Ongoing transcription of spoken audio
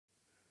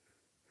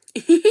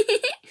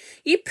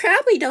You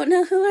probably don't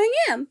know who I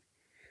am.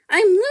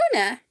 I'm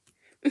Luna.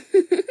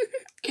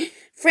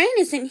 Fran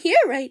isn't here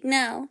right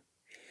now.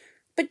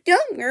 But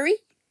don't worry.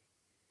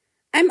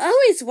 I'm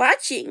always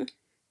watching.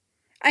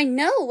 I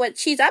know what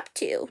she's up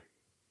to.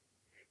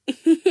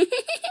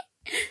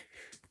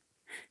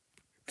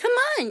 Come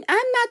on,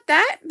 I'm not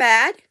that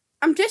bad.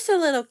 I'm just a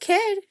little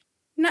kid.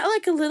 Not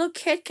like a little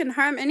kid can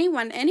harm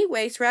anyone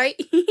anyways, right?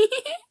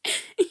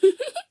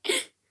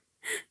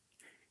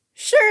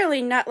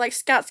 Surely not like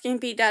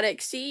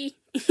Scoutsgamebee.exe.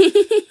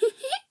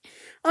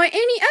 Or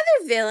any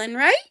other villain,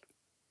 right?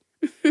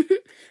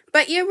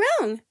 But you're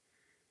wrong.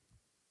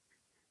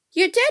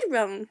 You're dead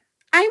wrong.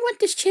 I want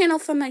this channel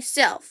for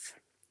myself.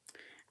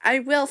 I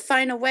will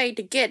find a way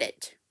to get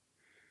it.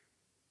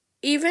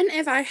 Even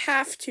if I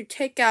have to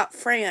take out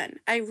Fran,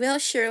 I will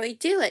surely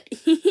do it.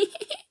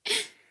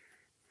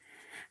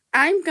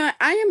 I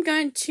am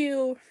going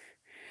to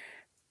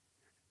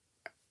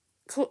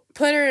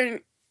put her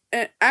in.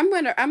 I'm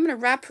gonna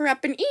wrap her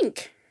up in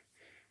ink,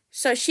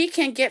 so she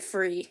can get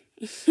free.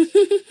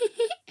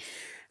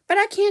 But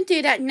I can't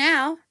do that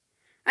now.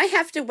 I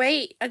have to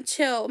wait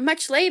until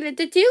much later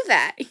to do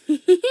that.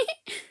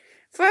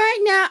 For right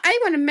now, I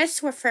want to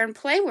mess with her and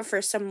play with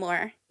her some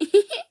more.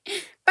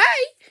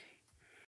 Bye!